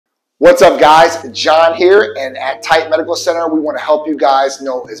What's up, guys? John here, and at Tight Medical Center, we want to help you guys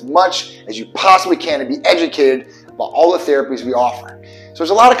know as much as you possibly can and be educated about all the therapies we offer. So there's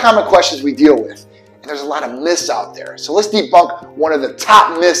a lot of common questions we deal with, and there's a lot of myths out there. So let's debunk one of the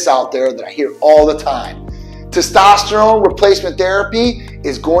top myths out there that I hear all the time. Testosterone replacement therapy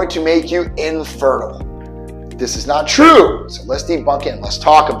is going to make you infertile. This is not true, so let's debunk it and let's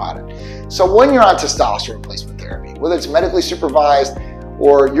talk about it. So when you're on testosterone replacement therapy, whether it's medically supervised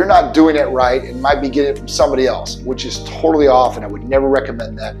or you're not doing it right and might be getting it from somebody else, which is totally off, and I would never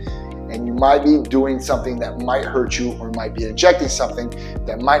recommend that. And you might be doing something that might hurt you, or might be injecting something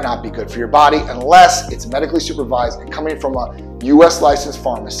that might not be good for your body unless it's medically supervised and coming from a US licensed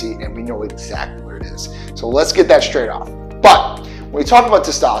pharmacy and we know exactly where it is. So let's get that straight off. But when we talk about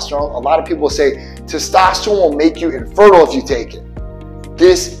testosterone, a lot of people say testosterone will make you infertile if you take it.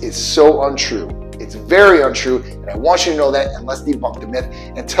 This is so untrue. It's very untrue, and I want you to know that, and let's debunk the myth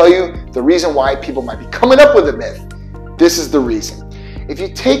and tell you the reason why people might be coming up with the myth. This is the reason. If you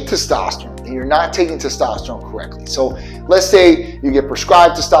take testosterone and you're not taking testosterone correctly, so let's say you get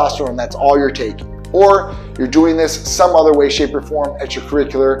prescribed testosterone and that's all you're taking, or you're doing this some other way, shape, or form,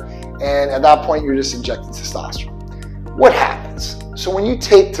 extracurricular, and at that point you're just injecting testosterone. What happens? So when you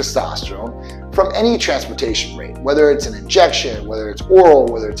take testosterone from any transportation rate, whether it's an injection, whether it's oral,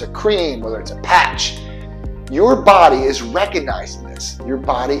 whether it's a cream, whether it's a patch, your body is recognizing this. Your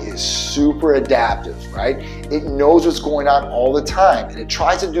body is super adaptive, right? It knows what's going on all the time, and it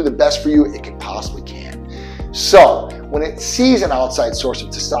tries to do the best for you it can possibly can. So when it sees an outside source of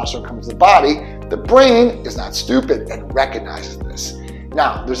testosterone come to the body, the brain is not stupid and recognizes this.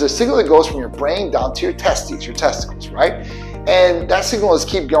 Now, there's a signal that goes from your brain down to your testicles, right? And that signal is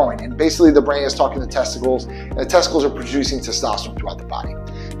keep going, and basically the brain is talking to the testicles, and the testicles are producing testosterone throughout the body.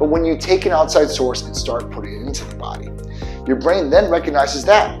 But when you take an outside source and start putting it into the body, your brain then recognizes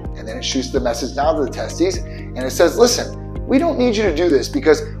that, and then it shoots the message down to the testes, and it says, listen, we don't need you to do this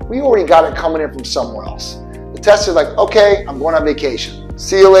because we already got it coming in from somewhere else. The testes are like, okay, I'm going on vacation.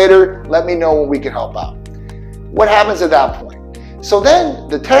 See you later. Let me know when we can help out. What happens at that point? So then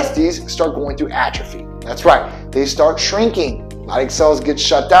the testes start going through atrophy. That's right, they start shrinking. Lactic cells get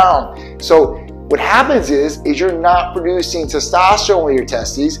shut down. So what happens is you're not producing testosterone with your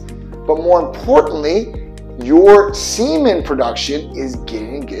testes, but more importantly, your semen production is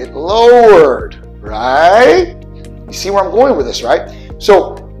getting lowered, right? You see where I'm going with this, right?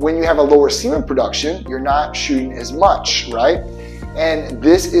 So when you have a lower semen production, you're not shooting as much, right? And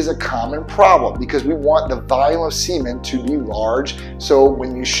this is a common problem because we want the volume of semen to be large. So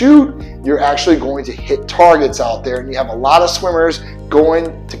when you shoot, you're actually going to hit targets out there, and you have a lot of swimmers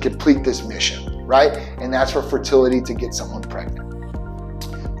going to complete this mission, right? And that's for fertility, to get someone pregnant.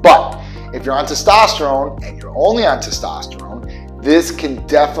 But if you're on testosterone and you're only on testosterone, this can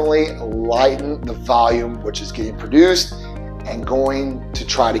definitely lighten the volume which is getting produced and going to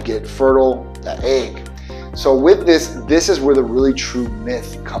try to get fertile, that egg. So with this is where the really true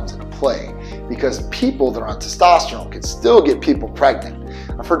myth comes into play, because people that are on testosterone can still get people pregnant.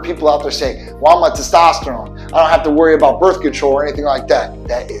 I've heard people out there saying, well, I'm on testosterone, I don't have to worry about birth control or anything like that.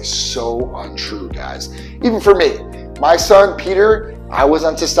 That is so untrue, guys. Even for me, my son, Peter, I was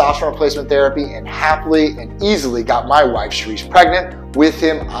on testosterone replacement therapy and happily and easily got my wife, Cherise, pregnant with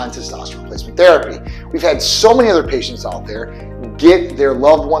him on testosterone replacement therapy. We've had so many other patients out there get their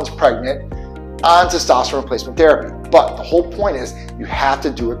loved ones pregnant on testosterone replacement therapy. But the whole point is you have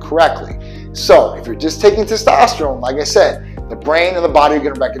to do it correctly. So if you're just taking testosterone, like I said, the brain and the body are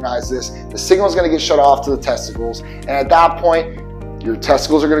going to recognize this. The signal is going to get shut off to the testicles. And at that point, your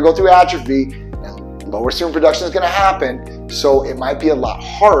testicles are going to go through atrophy and lower semen production is going to happen. So it might be a lot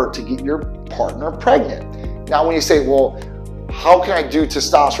harder to get your partner pregnant. Now, when you say, well, how can I do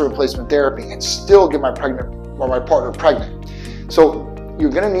testosterone replacement therapy and still get my partner pregnant? So you're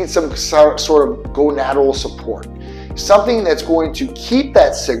going to need some sort of gonadal support, something that's going to keep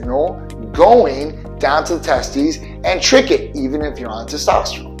that signal going down to the testes and trick it, even if you're on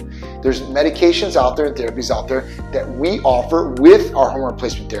testosterone. There's medications out there and therapies out there that we offer with our hormone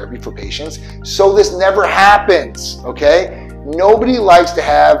replacement therapy for patients, so this never happens, okay? Nobody likes to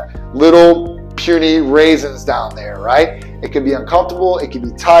have little puny raisins down there, right? It can be uncomfortable, it can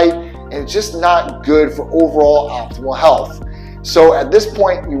be tight, and it's just not good for overall optimal health. So at this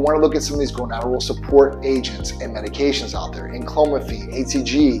point, you want to look at some of these gonadal support agents and medications out there, enclomiphene,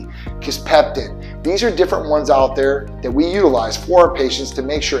 HCG, kisspeptin. These are different ones out there that we utilize for our patients to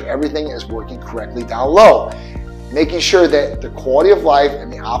make sure everything is working correctly down low, making sure that the quality of life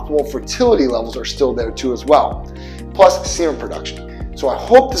and the optimal fertility levels are still there too as well, plus semen production. So I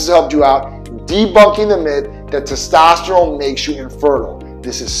hope this has helped you out, debunking the myth that testosterone makes you infertile.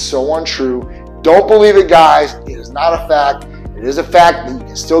 This is so untrue. Don't believe it, guys. It is not a fact. It is a fact that you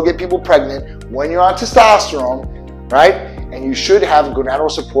can still get people pregnant when you're on testosterone, right? And you should have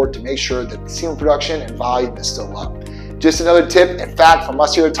gonadal support to make sure that the semen production and volume is still up. Just another tip and fact from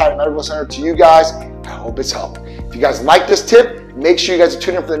us here at Titan Medical Center to you guys. I hope it's helped. If you guys like this tip, make sure you guys are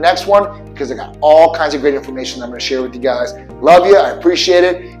tuned in for the next one because I got all kinds of great information that I'm going to share with you guys. Love you. I appreciate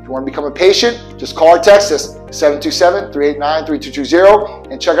it. If you want to become a patient, just call or text us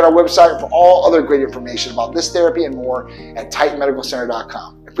 727-389-3220 and check out our website for all other great information about this therapy and more at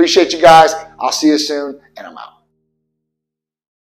TitanMedicalCenter.com. I appreciate you guys. I'll see you soon, and I'm out.